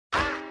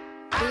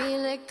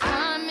Feel it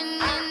coming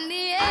in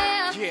the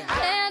air. Hear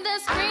the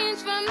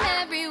screams from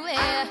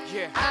everywhere.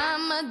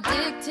 I'm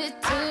addicted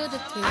to the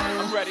thrill.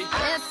 I'm ready.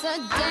 It's a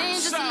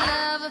dangerous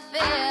love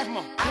affair.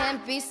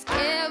 Can't be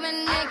scared when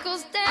it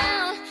goes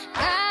down.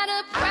 Got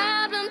a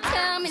problem?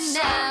 Tell me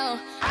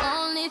now.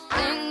 Only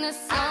thing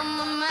that's on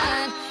my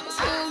mind is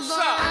who's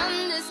gonna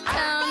run this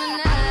town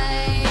tonight.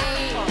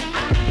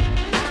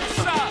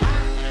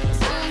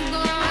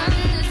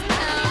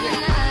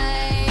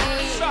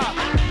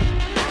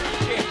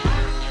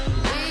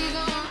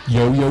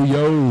 Yo, yo,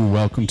 yo.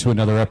 Welcome to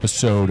another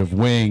episode of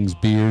Wings,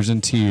 Beers,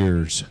 and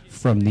Tears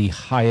from the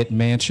Hyatt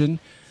Mansion,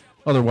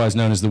 otherwise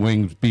known as the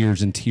Wings,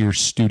 Beers, and Tears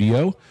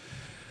Studio.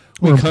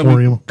 We're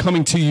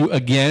coming to you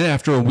again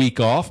after a week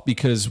off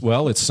because,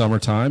 well, it's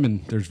summertime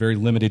and there's very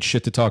limited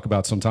shit to talk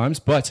about sometimes,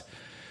 but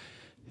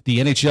the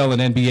NHL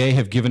and NBA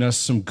have given us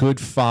some good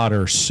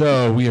fodder.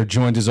 So we are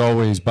joined, as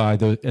always, by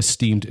the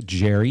esteemed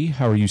Jerry.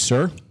 How are you,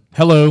 sir?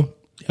 Hello.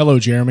 Hello,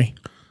 Jeremy.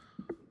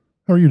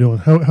 How are you doing?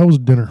 How was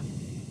dinner?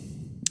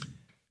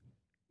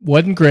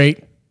 Wasn't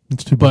great,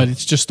 It's too but bad.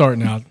 it's just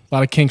starting out. A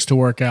lot of kinks to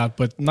work out,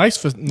 but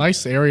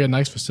nice area,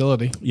 nice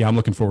facility. Yeah, I'm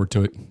looking forward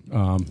to it.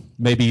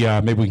 Maybe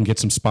we can get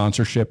some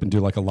sponsorship and do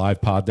like a live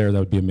pod there. That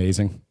would be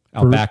amazing.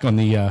 Out back on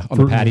the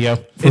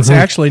patio. It's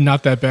actually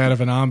not that bad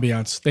of an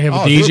ambiance. They have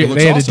a dude, DJ. it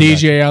looks They had awesome a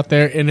DJ out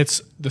there, and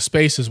the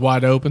space is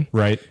wide open.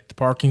 Right. The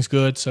parking's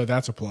good, so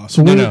that's a plus.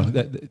 So No.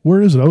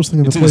 where is it? I was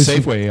thinking It's the in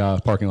the place.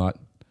 Safeway parking lot,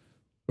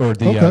 or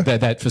the Okay.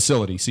 that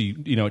facility. So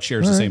you know it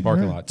shares the same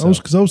parking lot. So. I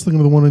was thinking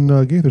of the one in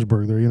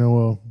Gaithersburg there.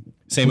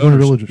 Same Laguna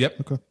owners. Villages. Yep.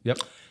 Okay. Yep.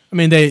 I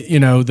mean,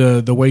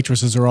 the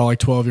waitresses are all like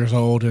 12 years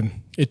old, and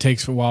it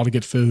takes a while to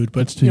get food.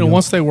 But too young.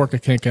 once they work a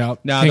kink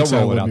out, Nah, they'll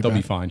roll it wouldn't out. They'll be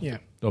bad. fine. Yeah.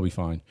 They'll be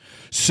fine.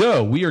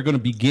 So we are going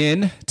to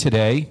begin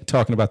today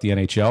talking about the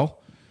NHL.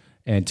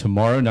 And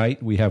tomorrow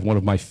night, we have one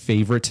of my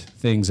favorite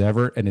things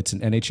ever, and it's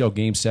an NHL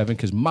Game 7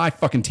 because my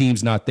fucking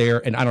team's not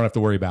there, and I don't have to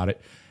worry about it.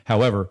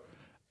 However,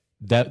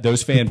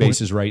 those fan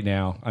bases right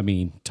now, I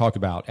mean, talk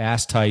about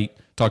ass tight,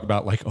 talk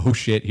about like, oh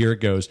shit, here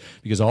it goes.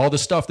 Because all the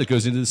stuff that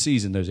goes into the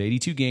season, those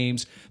 82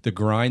 games, the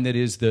grind that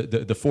is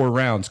the 4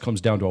 rounds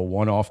comes down to a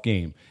one-off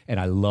game, and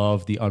I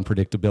love the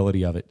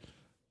unpredictability of it.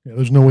 Yeah,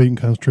 there's no way you can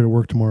concentrate at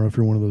work tomorrow if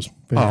you're one of those. Fan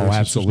Oh, bases. There's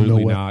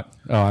absolutely no way. not.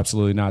 Oh,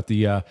 absolutely not.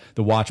 The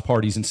watch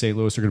parties in St.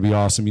 Louis are going to be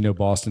awesome. You know,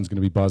 Boston's going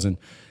to be buzzing,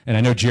 and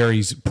I know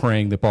Jerry's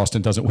praying that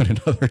Boston doesn't win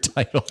another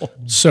title.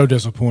 So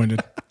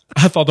disappointed.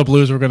 I thought the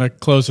Blues were going to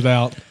close it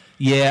out.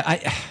 Yeah,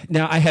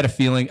 I had a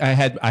feeling. I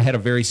had a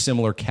very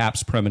similar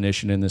Caps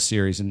premonition in this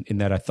series, in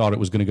that I thought it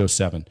was going to go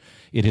 7.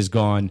 It has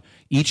gone.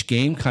 Each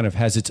game kind of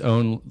has its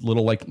own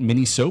little like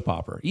mini soap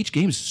opera. Each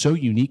game is so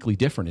uniquely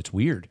different. It's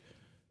weird.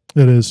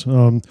 It is.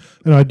 And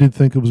I did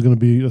think it was going to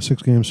be a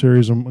 6-game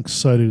series. I'm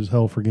excited as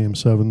hell for Game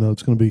 7, though.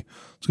 It's going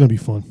to be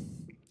fun.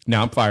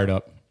 Now I'm fired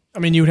up. I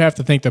mean, you would have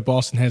to think that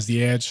Boston has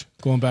the edge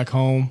going back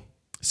home.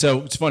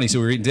 So it's funny. So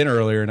we were eating dinner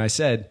earlier, and I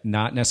said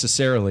not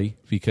necessarily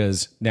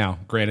because now,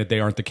 granted, they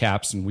aren't the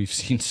Caps, and we've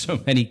seen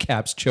so many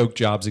Caps choke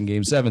jobs in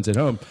Game 7s at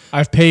home.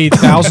 I've paid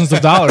thousands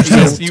of dollars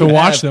to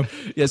watch them.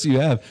 Yes,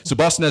 you have. So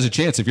Boston has a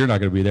chance if you're not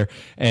going to be there.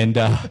 And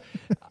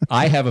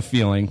I have a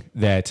feeling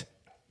that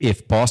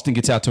if Boston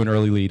gets out to an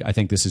early lead, I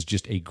think this is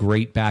just a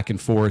great back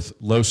and forth,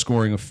 low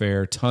scoring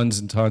affair, tons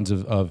and tons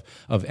of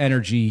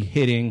energy,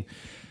 hitting.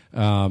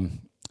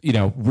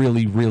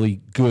 Really,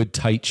 really good,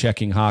 tight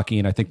checking hockey.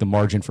 And I think the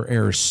margin for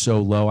error is so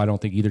low, I don't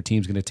think either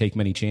team's going to take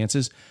many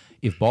chances.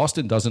 If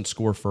Boston doesn't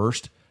score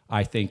first,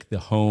 I think the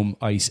home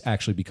ice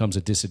actually becomes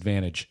a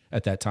disadvantage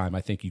at that time.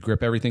 I think you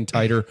grip everything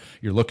tighter.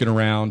 You're looking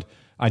around.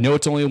 I know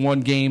it's only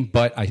one game,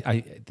 but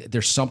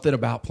there's something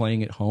about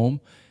playing at home,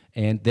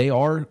 and they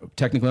are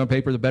technically on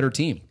paper the better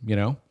team, you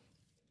know?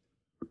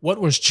 What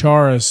was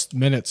Chara's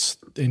minutes?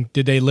 And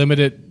did they limit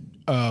it,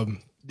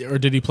 or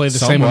did he play the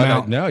same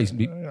amount? No, I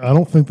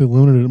don't think they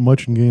limited it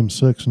much in Game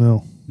 6,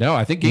 no. No,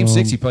 I think Game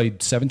 6 he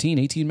played 17,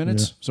 18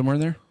 minutes, somewhere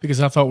in there.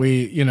 Because I thought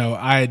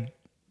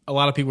a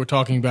lot of people were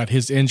talking about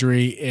his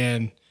injury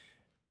and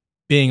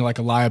being like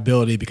a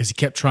liability because he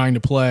kept trying to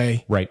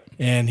play. Right.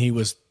 And he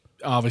was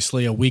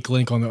obviously a weak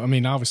link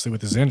obviously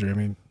with his injury.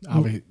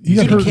 He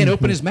got hurt can't in-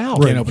 open his mouth.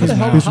 Right. Can't open his Because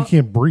mouth. Because he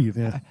can't breathe,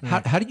 yeah.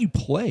 How do you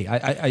play?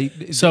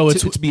 So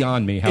it's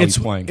beyond me how he's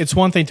playing. It's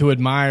one thing to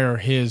admire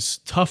his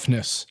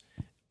toughness,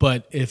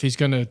 but if he's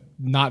going to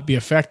not be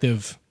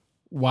effective,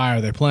 why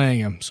are they playing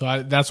him?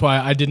 So that's why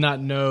I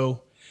didn't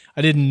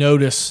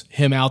notice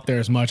him out there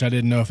as much. I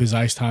didn't know if his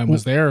ice time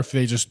was there, or if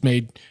they just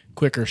made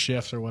quicker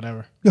shifts or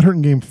whatever. Got hurt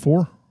in Game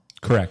 4.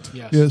 Correct.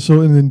 Yes. Yeah,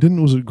 so and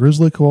then was it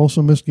Grizzly who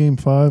also missed Game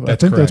 5?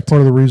 That's I think that's correct.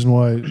 part of the reason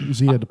why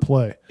Z had to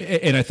play.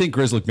 And I think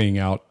Grizzly being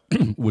out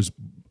was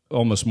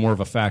almost more of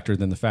a factor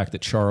than the fact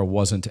that Chara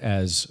wasn't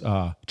as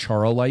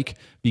Chara-like,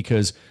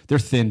 because they're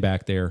thin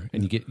back there,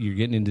 and you're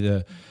getting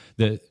into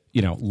the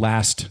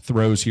last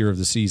throws here of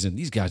the season.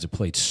 These guys have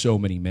played so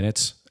many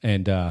minutes,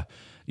 and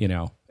you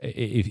know,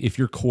 if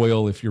you're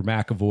Coyle, if you're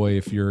McAvoy,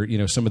 if you're, you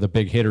know, some of the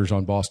big hitters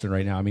on Boston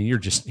right now, I mean, you're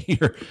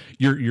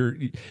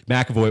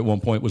McAvoy at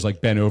one point was like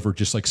bent over,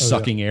 just like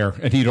sucking air,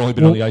 and he'd only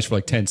been on the ice for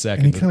like 10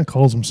 seconds. And he kind of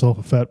calls himself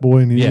a fat boy,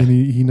 and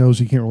he knows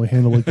he can't really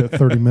handle like that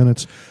 30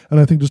 minutes. And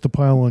I think just to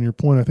pile on your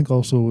point, I think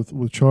also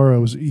with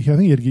Chara, I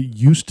think he had to get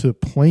used to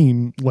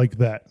playing like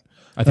that.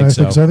 I think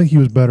so. I think he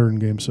was better in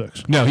Game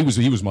 6. No, he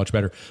was much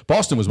better.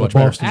 Boston was much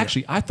better. Yeah.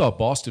 Actually, I thought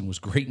Boston was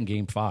great in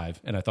Game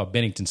 5, and I thought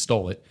Bennington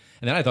stole it.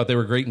 And then I thought they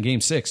were great in Game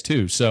 6,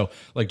 too. So,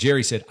 like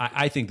Jerry said,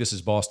 I think this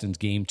is Boston's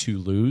game to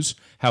lose.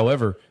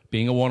 However,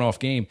 being a one-off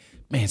game,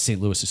 man, St.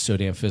 Louis is so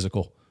damn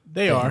physical.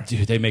 They are.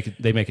 Dude, they make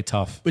it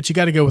tough. But you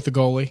got to go with the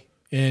goalie.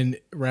 And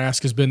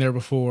Rask has been there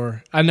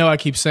before. I know I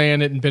keep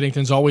saying it, and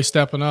Bennington's always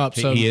stepping up.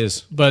 So, he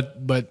is.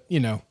 But you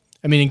know,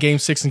 I mean, in Game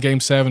 6 and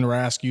Game 7,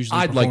 Rask usually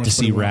I'd like to performs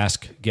see pretty well.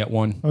 Rask get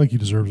one. I think he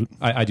deserves it.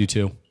 I do,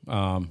 too.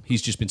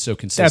 He's just been so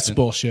consistent. That's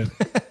bullshit.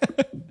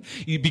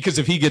 Because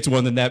if he gets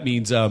one, then that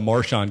means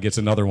Marchand gets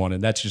another one,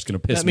 and that's just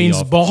going to piss That me means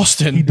off.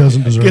 Boston He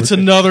doesn't deserve gets it.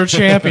 another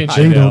championship.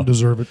 They know. don't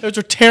deserve it. Those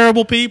are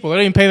terrible people. They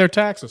don't even pay their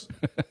taxes.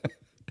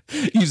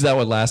 Used that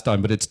one last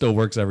time, but it still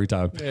works every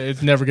time.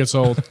 It never gets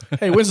old.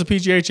 Hey, when's the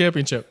PGA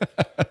championship?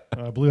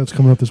 I believe that's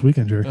coming up this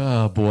weekend, Jerry.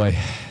 Oh boy.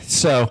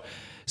 So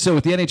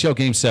with the NHL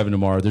Game 7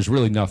 tomorrow, there's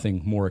really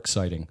nothing more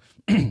exciting.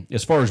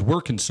 As far as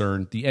we're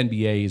concerned, the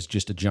NBA is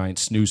just a giant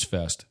snooze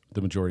fest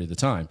the majority of the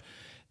time.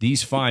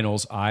 These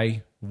finals,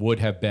 I would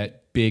have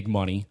bet big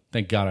money.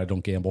 Thank God I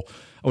don't gamble.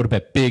 I would have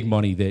bet big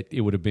money that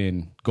it would have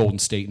been Golden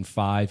State in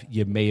 5.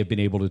 You may have been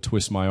able to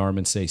twist my arm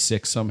and say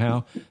 6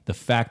 somehow. The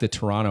fact that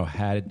Toronto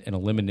had an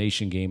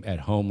elimination game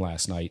at home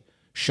last night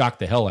shocked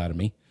the hell out of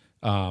me.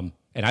 And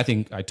I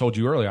think, I told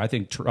you earlier, I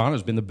think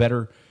Toronto's been the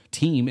better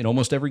team in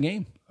almost every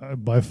game.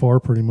 By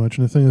far, pretty much.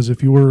 And the thing is,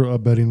 if you were a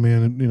betting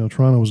man, you know,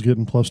 Toronto was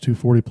getting plus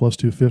 240, plus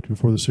 250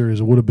 before the series.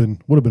 It would have been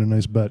a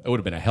nice bet. It would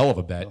have been a hell of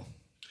a bet.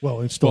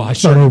 Well, it's still Well,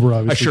 it's not over,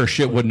 obviously. I sure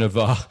shit wouldn't have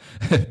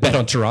bet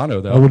on Toronto,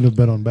 though. I wouldn't have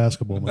bet on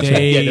basketball myself.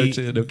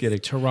 No kidding.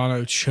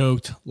 Toronto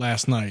choked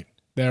last night.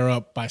 They're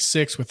up by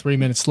 6 with 3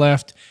 minutes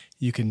left.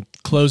 You can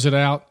close it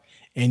out,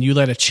 and you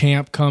let a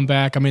champ come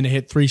back. I mean, they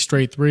hit 3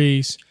 straight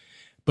threes,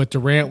 but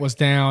Durant was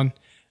down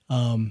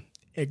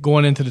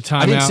going into the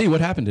timeout. I didn't see what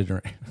happened to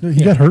Durant.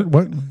 He got hurt.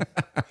 What?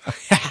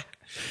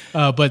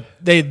 But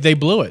they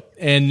blew it,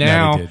 and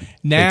now they did.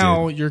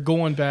 They did. You're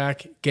going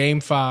back Game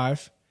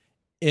 5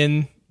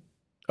 in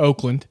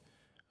Oakland,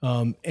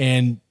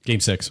 and Game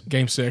 6.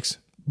 Game 6.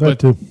 That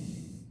too.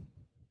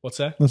 What's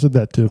that? I said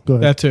that too. Go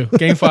ahead. That too.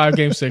 Game 5,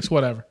 Game 6,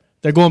 whatever.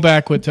 They're going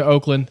back to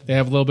Oakland. They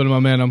have a little bit of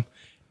momentum.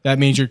 That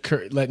means you're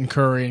letting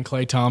Curry and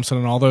Klay Thompson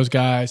and all those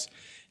guys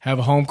have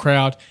a home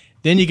crowd.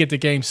 Then you get to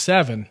Game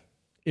 7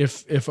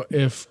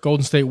 if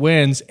Golden State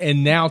wins,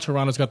 and now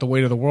Toronto's got the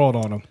weight of the world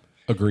on them.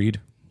 Agreed.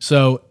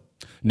 So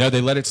No,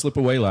 they let it slip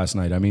away last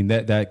night. I mean,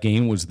 that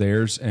game was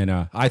theirs, and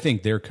I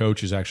think their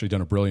coach has actually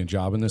done a brilliant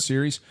job in this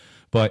series.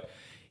 But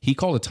he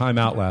called a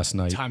timeout last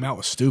night. timeout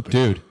was stupid.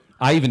 Dude,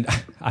 I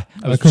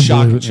was couldn't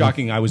believe it, yeah.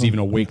 shocking I was even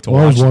awake to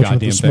Well, I watch was the watching it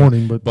goddamn this thing.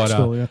 morning, but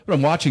still, yeah. But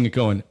I'm watching it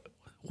going,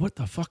 what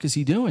the fuck is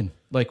he doing?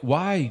 Like,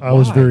 why? I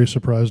was Why? very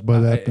surprised by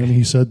that. I mean,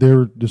 he said they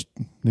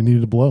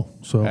needed to blow.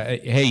 So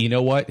Hey, you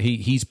know what?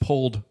 He's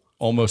pulled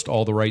almost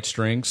all the right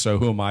strings. So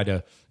who am I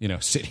to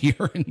sit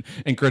here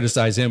and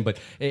criticize him? But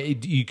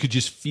you could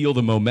just feel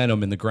the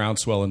momentum and the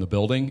groundswell in the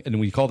building. And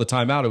when you called the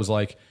timeout, it was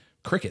like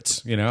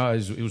crickets.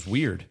 It was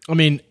weird. I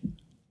mean,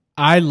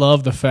 I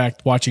love the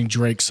fact watching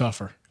Drake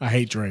suffer. I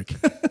hate Drake.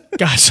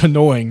 Guy's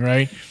annoying,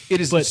 right?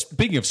 It is.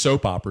 Speaking of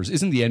soap operas,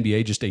 isn't the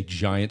NBA just a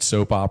giant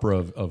soap opera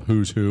of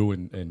who's who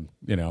and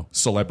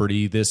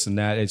celebrity this and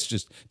that?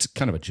 It's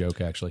kind of a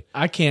joke, actually.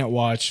 I can't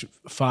watch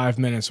 5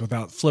 minutes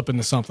without flipping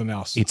to something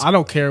else. I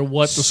don't care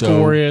what the So-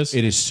 score is.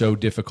 It is so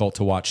difficult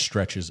to watch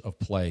stretches of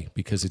play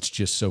because it's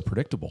just so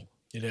predictable.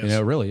 It is.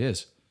 It really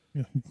is.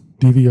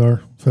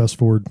 DVR, fast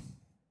forward.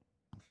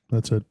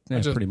 That's it. Yeah,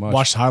 Just pretty much.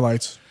 watch the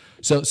highlights.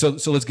 So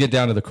let's get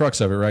down to the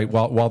crux of it, right?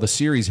 While the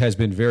series has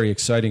been very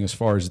exciting as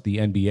far as the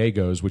NBA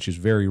goes, which is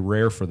very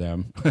rare for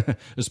them,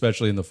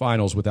 especially in the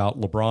finals without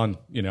LeBron,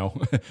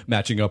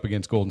 matching up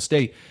against Golden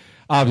State.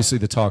 Obviously,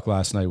 the talk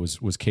last night was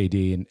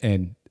KD,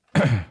 and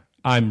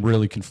I'm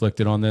really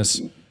conflicted on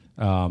this.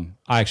 I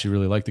actually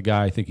really like the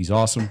guy. I think he's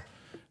awesome.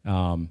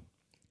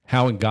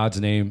 How in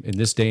God's name, in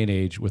this day and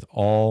age, with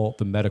all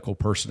the medical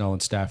personnel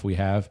and staff we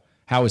have,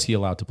 how is he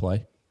allowed to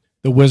play?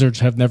 The Wizards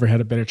have never had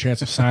a better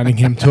chance of signing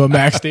him to a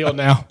max deal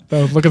now.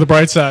 So look at the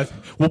bright side.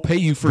 We'll pay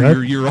you for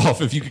your year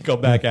off if you can come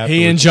back after.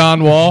 He and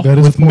John Wall That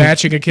is with the point.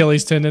 matching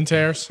Achilles tendon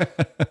tears.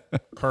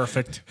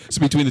 Perfect.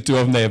 So between the two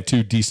of them, they have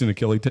 2 decent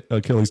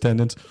Achilles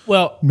tendons.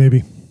 Well,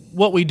 Maybe.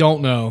 what we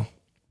don't know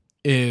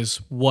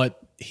is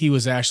what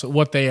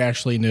they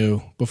actually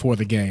knew before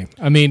the game.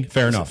 I mean,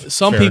 Fair enough.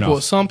 Some Fair people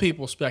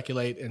enough.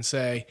 speculate and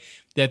say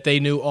that they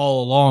knew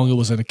all along it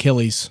was an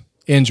Achilles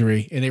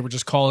injury and they were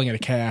just calling it a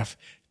calf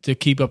to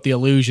keep up the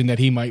illusion that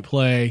he might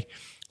play.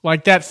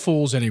 Like, that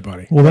fools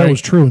anybody. Well, that right? was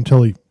true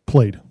until he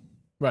played.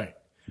 Right.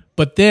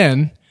 But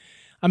then,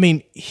 I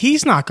mean,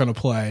 he's not going to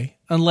play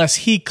unless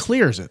he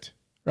clears it,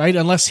 right?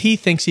 Unless he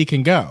thinks he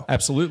can go.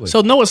 Absolutely.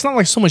 So, no, it's not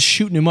like someone's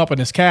shooting him up in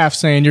his calf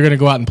saying you're going to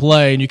go out and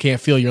play and you can't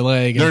feel your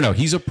leg. No,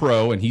 he's a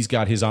pro and he's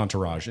got his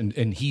entourage.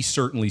 And he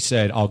certainly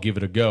said, I'll give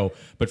it a go.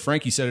 But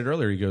Frankie said it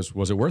earlier. He goes,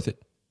 was it worth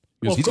it?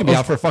 Because he's going to be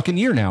out for a fucking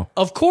year now.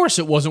 Of course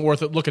it wasn't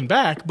worth it looking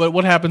back, but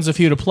what happens if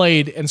he would have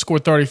played and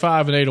scored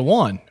 35 and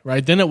 8-1,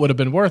 right? Then it would have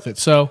been worth it.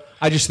 So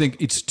I just think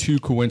it's too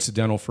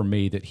coincidental for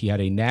me that he had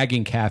a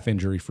nagging calf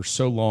injury for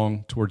so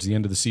long towards the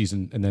end of the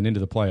season and then into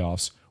the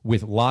playoffs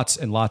with lots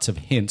and lots of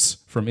hints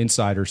from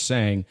insiders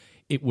saying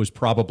it was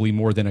probably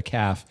more than a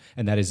calf,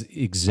 and that is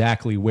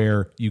exactly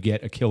where you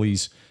get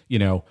Achilles,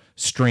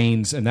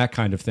 strains and that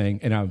kind of thing.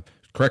 And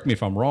correct me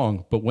if I'm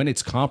wrong, but when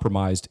it's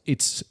compromised,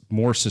 it's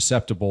more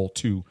susceptible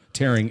to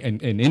tearing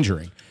and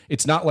injuring.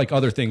 It's not like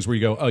other things where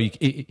you go,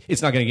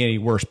 it's not going to get any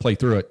worse, play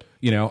through it.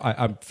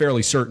 I'm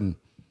fairly certain.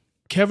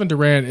 Kevin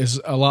Durant is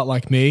a lot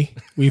like me.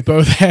 We've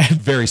both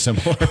had very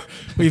similar.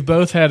 We've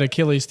both had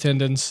Achilles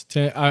tendons.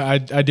 I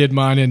did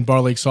mine in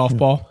bar league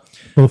softball.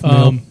 Both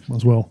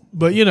as well.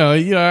 But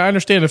I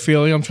understand the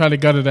feeling. I'm trying to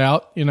gut it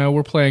out.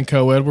 We're playing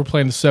co-ed. We're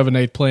playing the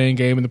 7-8 playing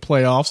game in the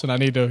playoffs, and I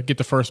need to get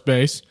to first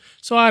base.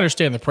 So I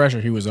understand the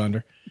pressure he was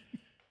under.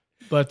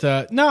 But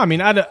no,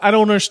 I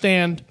don't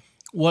understand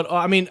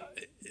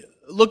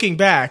looking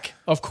back,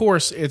 of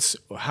course, it's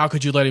how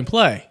could you let him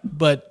play?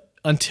 But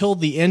until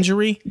the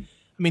injury,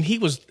 he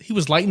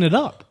was lighting it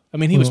up.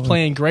 He was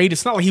playing great.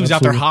 It's not like he was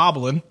out there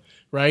hobbling,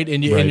 right?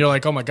 And you're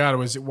like, oh my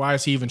God, why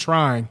is he even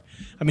trying?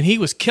 He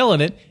was killing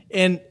it,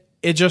 and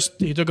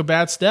he took a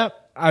bad step.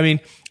 I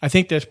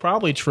think that's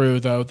probably true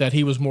though, that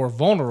he was more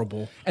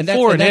vulnerable for an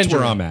that's injury.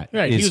 Where I'm at.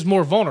 Right, he was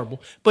more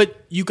vulnerable,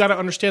 but you got to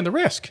understand the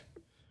risk,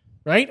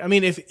 right?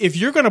 If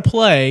you're going to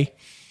play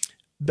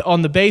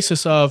on the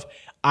basis of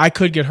I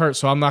could get hurt,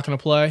 so I'm not going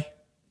to play,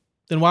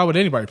 then why would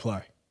anybody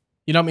play?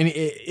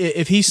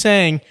 If he's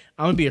saying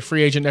I'm going to be a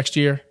free agent next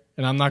year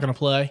and I'm not going to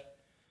play,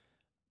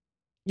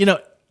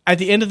 at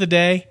the end of the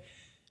day,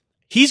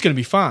 he's going to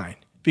be fine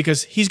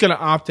because he's going to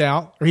opt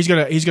out or he's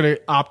going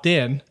to opt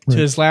in to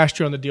his last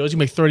year on the deal. He's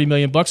going to make $30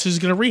 million. So he's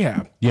going to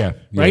rehab. Yeah.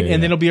 Right.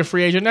 And then he'll be a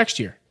free agent next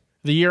year,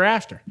 the year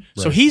after. Right.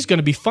 So he's going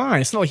to be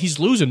fine. It's not like he's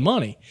losing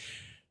money.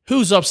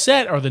 Who's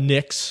upset are the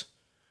Knicks,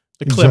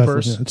 the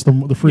Clippers. Exactly.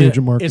 Yeah. It's the free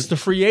agent market. It's the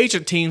free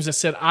agent teams that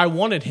said, I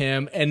wanted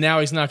him, and now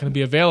he's not going to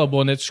be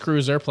available, and it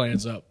screws their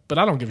plans up. But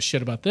I don't give a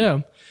shit about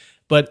them.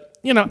 But,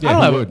 I don't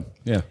have it.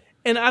 Yeah.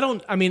 And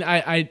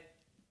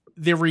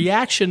the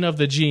reaction of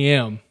the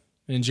GM,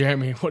 and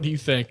Jeremy, what do you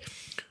think?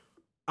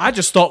 I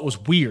just thought was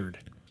weird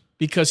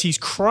because he's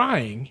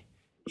crying.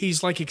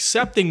 He's like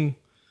accepting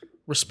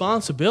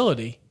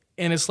responsibility,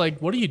 and it's like,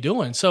 what are you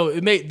doing? So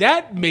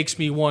that makes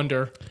me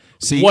wonder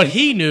what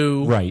he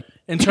knew, right?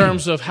 In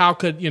terms of how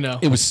could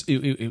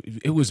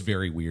it was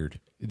very weird.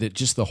 That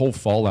just the whole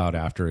fallout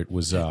after it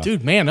was,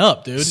 dude, man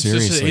up, dude.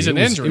 Seriously, he's an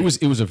injury.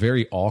 It was a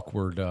very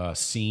awkward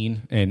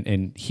scene,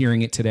 and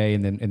hearing it today,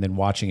 and then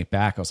watching it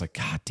back, I was like,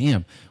 God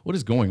damn, what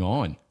is going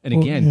on? And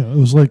again, it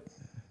was like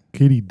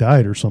Katie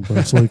died or something.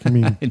 It's like,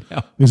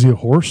 is he a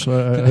horse?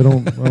 I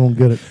don't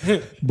get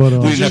it. But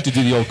we didn't have to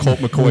do the old Colt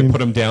McCoy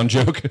put him down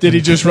joke. Did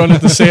he just run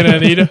into Santa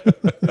Anita?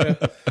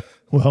 Yeah.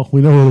 Well,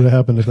 we know what would have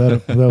happened if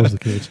that was the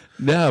case.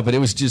 No, but it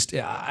was just,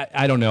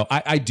 I don't know.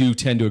 I do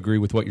tend to agree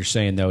with what you're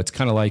saying, though. It's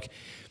kind of like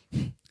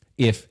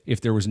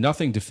if there was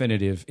nothing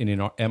definitive in an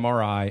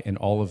MRI and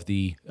all of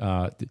the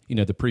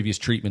the previous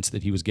treatments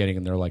that he was getting,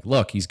 and they're like,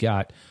 look, he's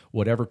got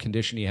whatever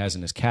condition he has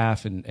in his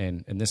calf and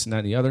this and that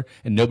and the other,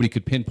 and nobody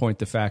could pinpoint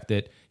the fact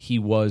that he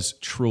was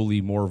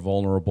truly more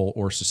vulnerable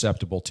or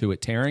susceptible to it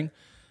tearing.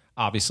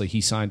 Obviously, he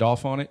signed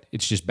off on it.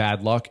 It's just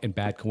bad luck and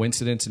bad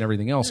coincidence and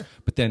everything else.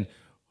 But then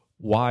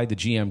why the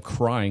GM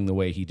crying the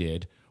way he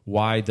did?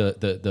 Why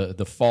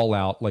the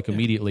fallout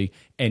immediately?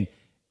 And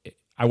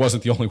I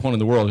wasn't the only one in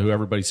the world who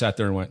everybody sat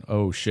there and went,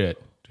 "Oh shit,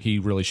 he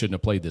really shouldn't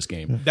have played this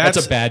game."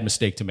 That's a bad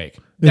mistake to make.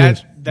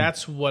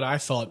 That's what I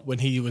thought when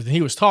he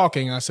was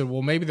talking. I said,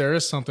 "Well, maybe there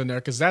is something there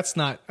because that's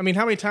not." How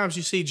many times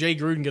you see Jay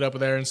Gruden get up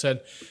there and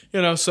said,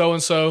 so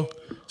and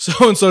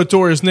so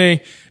tore his knee,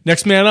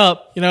 next man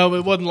up. It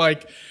wasn't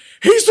like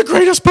he's the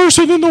greatest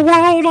person in the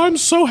world. I'm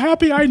so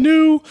happy I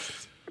knew.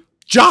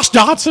 Josh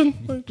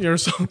Dotson,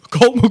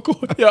 Colt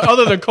McCoy. Yeah,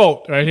 other than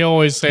Colt, right? He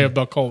always say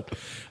about Colt,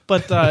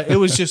 but it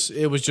was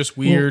just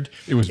weird.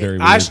 It was very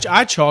weird.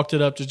 I chalked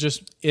it up to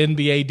just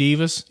NBA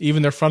divas.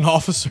 Even their front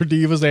office are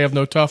divas. They have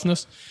no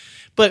toughness.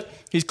 But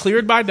he's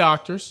cleared by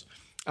doctors.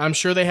 I'm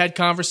sure they had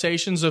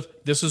conversations of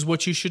this is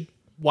what you should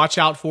watch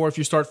out for. If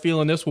you start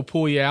feeling this, we'll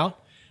pull you out.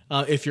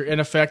 If you're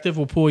ineffective,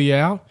 we'll pull you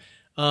out.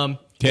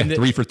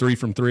 3 for 3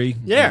 from 3.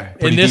 Yeah,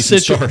 in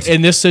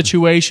this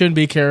situation,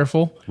 be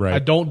careful.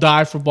 Right. Don't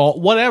dive for ball.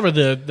 Whatever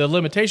the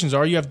limitations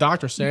are, you have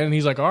doctors saying, and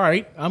he's like, "All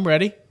right, I'm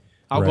ready.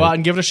 I'll go out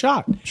and give it a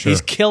shot." Sure. He's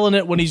killing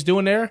it when he's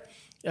doing there,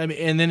 and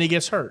then he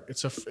gets hurt.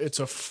 It's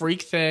a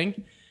freak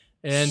thing,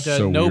 and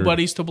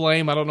nobody's to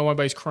blame. I don't know why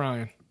anybody's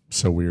crying.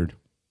 So weird.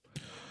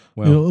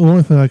 Well, the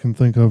only thing I can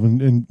think of,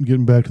 and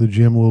getting back to the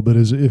GM a little bit,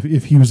 is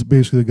if he was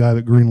basically the guy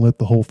that greenlit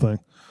the whole thing,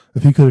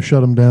 if he could have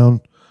shut him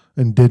down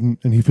and didn't,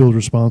 and he feels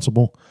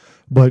responsible.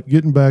 But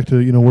getting back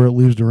to where it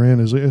leaves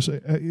Durant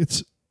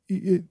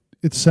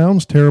it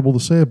sounds terrible to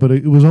say it, but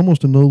it was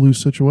almost a no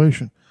lose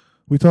situation.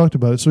 We talked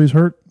about it. So he's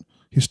hurt.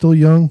 He's still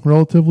young,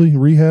 relatively.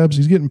 Rehabs.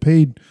 He's getting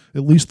paid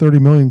at least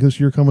 $30 million this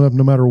year coming up,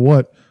 no matter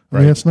what. I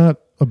mean, that's not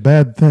a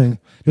bad thing.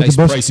 Nice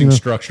pricing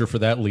structure for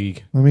that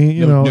league. I mean,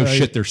 no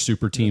shit. There's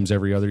super teams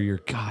every other year.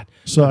 God.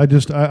 So I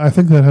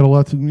think that had a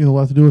lot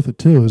to do with it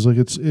too. Is like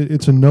it's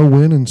a no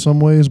win in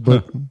some ways,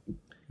 but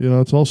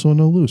it's also a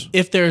no lose.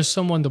 If there's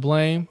someone to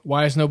blame,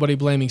 why is nobody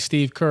blaming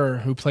Steve Kerr,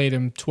 who played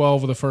him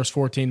 12 of the first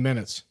 14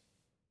 minutes?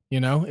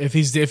 If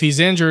he's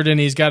injured and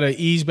he's got to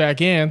ease back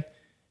in,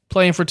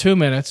 play him for 2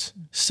 minutes,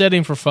 sit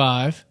him for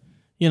 5.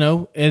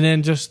 And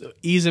then just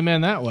ease him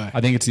in that way.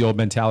 I think it's the old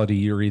mentality: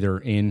 you're either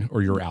in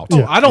or you're out.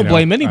 I don't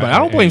blame anybody. I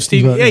don't blame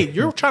Steve. Hey,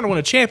 you're trying to win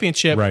a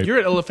championship. Right.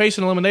 You're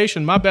facing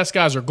elimination. My best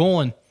guys are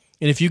going,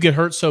 and if you get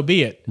hurt, so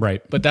be it.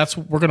 Right. But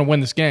we're going to win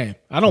this game.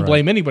 I don't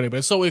blame anybody.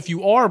 But so if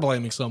you are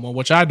blaming someone,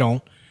 which I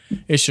don't,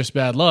 it's just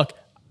bad luck.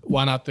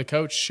 Why not the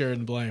coach sharing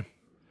the blame?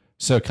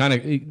 So it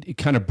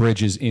kind of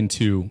bridges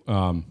into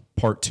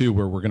part 2,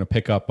 where we're going to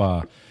pick up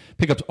our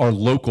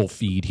local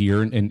feed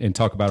here and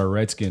talk about our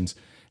Redskins.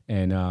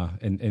 And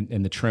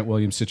the Trent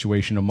Williams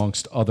situation,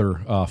 amongst other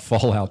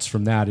fallouts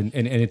from that. And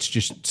it's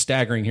just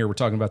staggering here. We're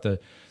talking about the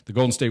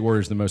Golden State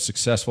Warriors, the most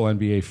successful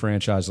NBA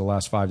franchise of the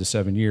last 5 to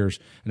 7 years.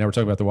 And now we're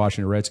talking about the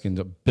Washington Redskins,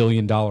 a $1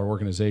 billion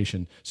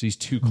organization. So these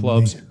two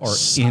clubs are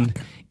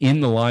in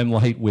the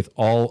limelight with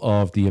all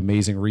of the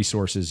amazing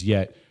resources,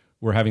 yet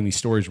we're having these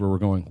stories where we're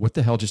going, what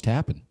the hell just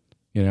happened?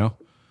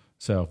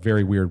 So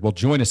very weird. Well,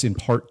 join us in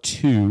part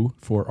 2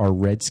 for our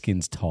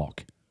Redskins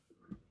talk.